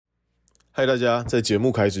嗨，大家！在节目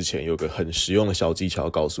开始前，有个很实用的小技巧要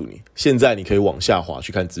告诉你。现在你可以往下滑去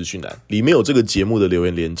看资讯栏，里面有这个节目的留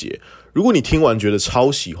言连结。如果你听完觉得超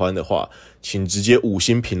喜欢的话，请直接5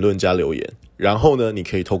星评论加留言。然后呢，你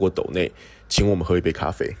可以透过抖内请我们喝一杯咖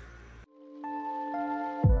啡。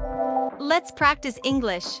Let's practice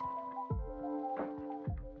English.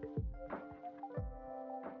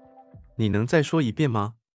 你能再说一遍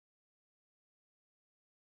吗？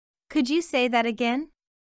 Could you say that again?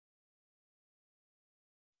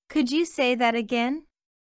 Could you say that again?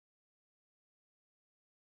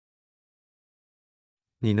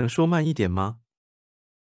 你能说慢一点吗？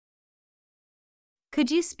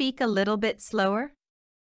 Could you speak a little bit slower?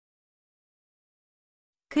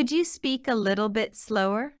 Could you speak a little bit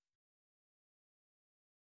slower?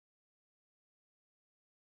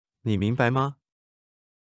 你明白吗？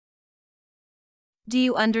 Do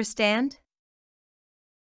you understand?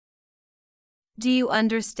 Do you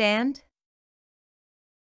understand?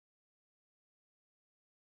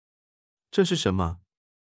 这是什么？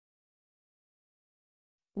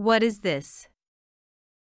 What is this?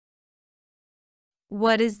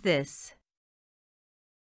 What is this?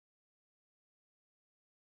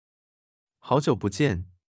 好久不见。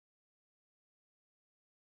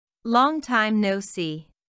 Long time no see.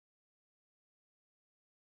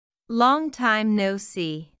 Long time no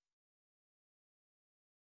see.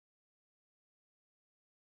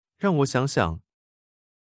 让我想想。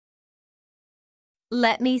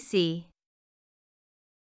 Let me see.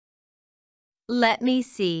 Let me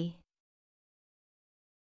see.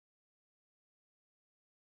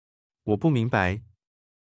 我不明白。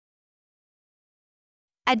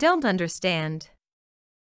 I don't understand.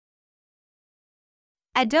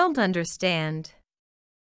 I don't understand.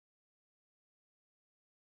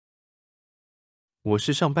 我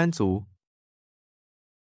是上班族。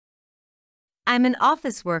 I'm an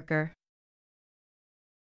office worker.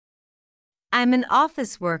 I'm an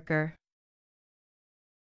office worker.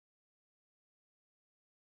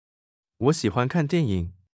 我喜欢看电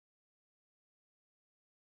影。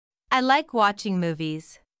 I like watching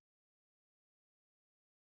movies.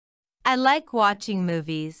 I like watching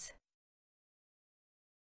movies.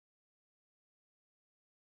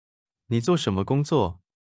 你做什么工作？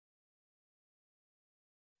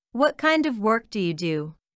 What kind of work do you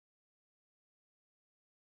do?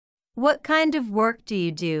 What kind of work do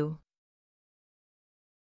you do?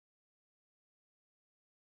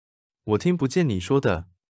 我听不见你说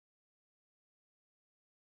的。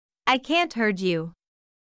 I can't heard you.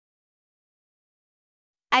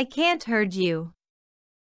 I can't heard you.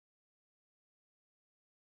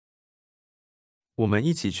 我们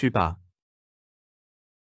一起去吧。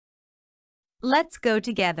 Let's go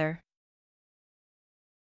together.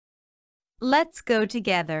 Let's go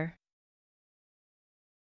together.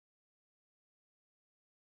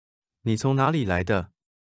 你从哪里来的？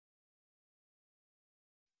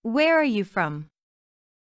 Where are you from?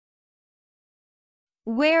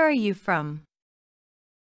 Where are you from?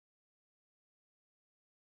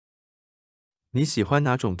 你喜欢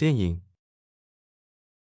哪种电影？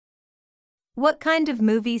 What kind of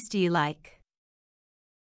movies do you like?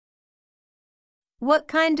 What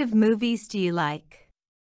kind of movies do you like?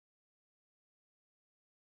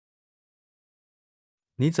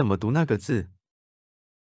 你怎么读那个字？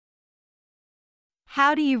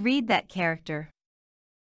 How do you read that character?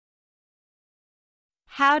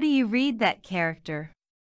 How do you read that character?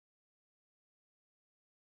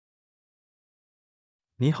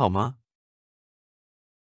 你好吗？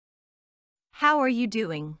 How are you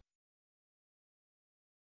doing?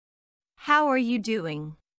 How are you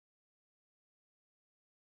doing?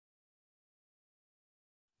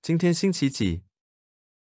 今天星期几？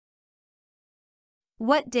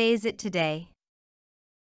 What day is it today?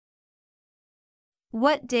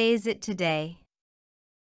 What day is it today?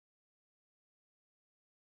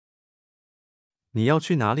 你要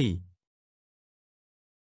去哪里？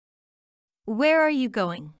 Where are you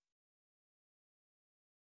going?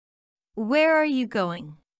 Where are you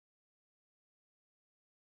going?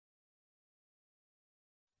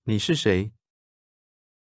 你是谁？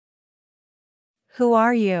 Who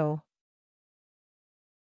are you?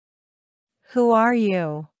 Who are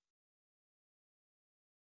you?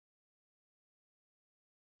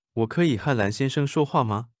 我可以和蓝先生说话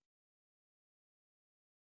吗？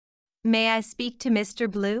 May I speak to Mr.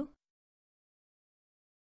 Blue?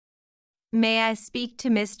 May I speak to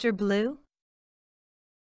Mr. Blue?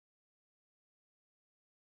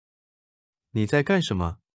 你在干什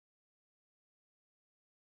么？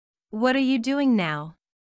 What are you doing now?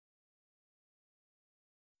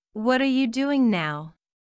 What are you doing now?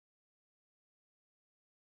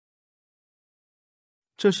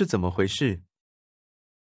 这是怎么回事？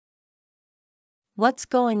 What's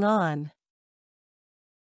going on?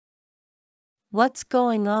 What's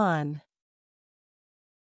going on?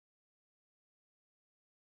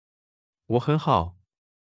 我很好。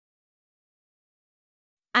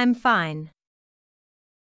 I'm fine.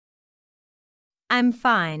 I'm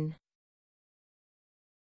fine.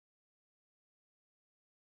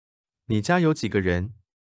 你家有几个人？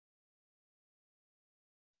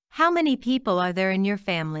 How many people are there in your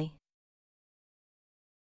family?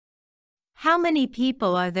 How many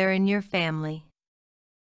people are there in your family?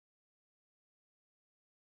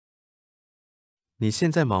 你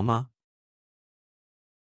现在忙吗？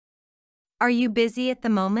 Are you busy at the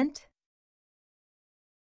moment?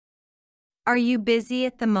 Are you busy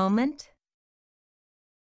at the moment?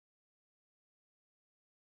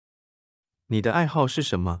 你的爱好是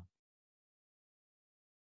什么？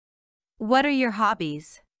 What are your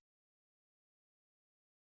hobbies?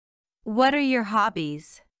 What are your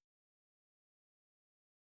hobbies?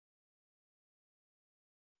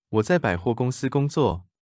 我在百货公司工作。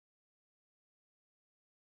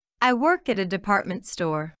 I work at a department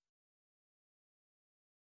store.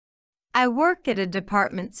 I work at a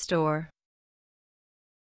department store.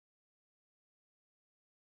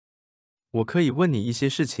 我可以问你一些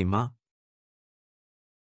事情吗？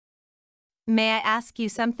 May I ask you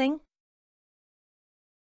something?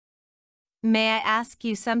 May I ask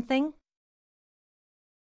you something?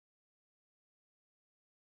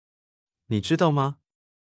 你知道吗？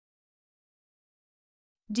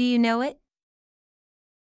 Do you know it?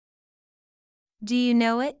 Do you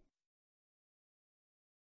know it?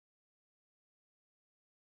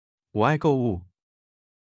 我爱购物。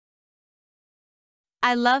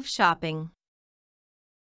 I love shopping.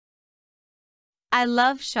 I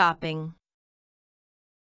love shopping.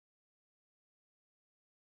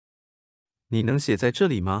 你能写在这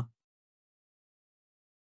里吗？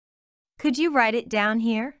 Could you write it down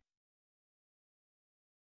here?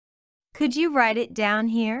 Could you write it down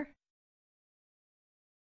here?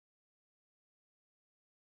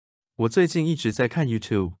 我最近一直在看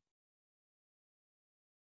YouTube。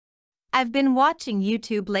 I've been watching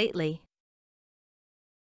YouTube lately.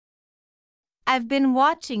 I've been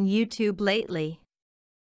watching YouTube lately.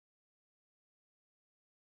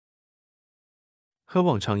 和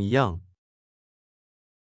往常一样。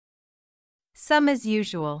 Some as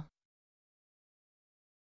usual.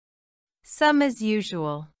 Some as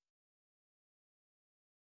usual.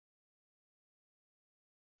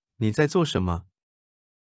 你在做什么？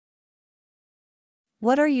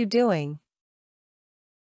 What are you doing?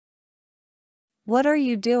 What are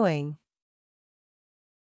you doing?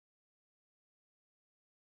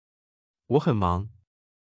 我很忙。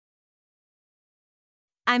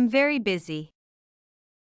 I'm very busy.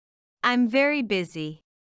 I'm very busy.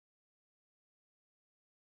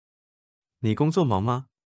 你工作忙吗？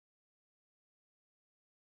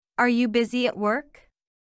 Are you busy at work?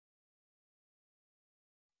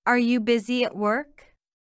 Are you busy at work?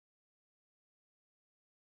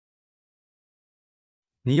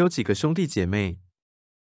 你有几个兄弟姐妹？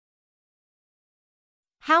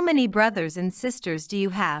 How many brothers and sisters do you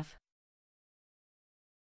have?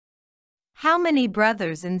 How many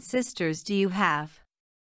brothers and sisters do you have?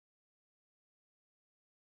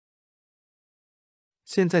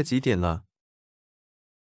 现在几点了？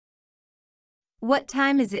 What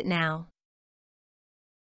time is it now?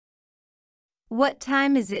 What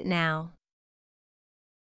time is it now?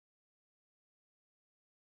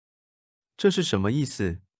 这是什么意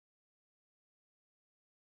思？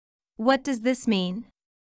 What does this mean?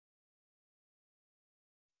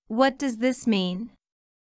 What does this mean?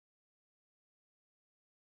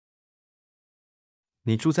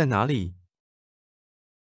 你住在哪里？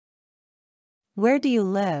 Where do you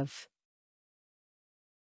live?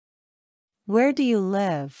 Where do you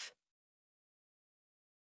live?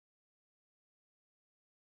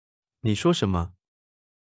 你说什么？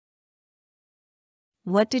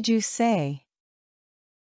 What did you say?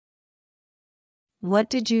 What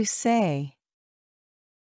did you say?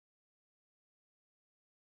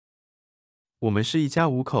 我们是一家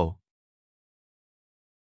5口。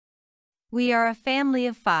 We are a family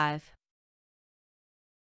of 5.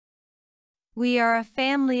 We are a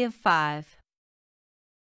family of 5.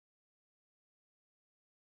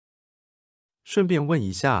 顺便问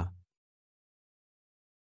一下，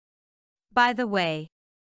 By the way.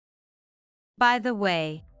 By the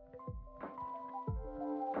way.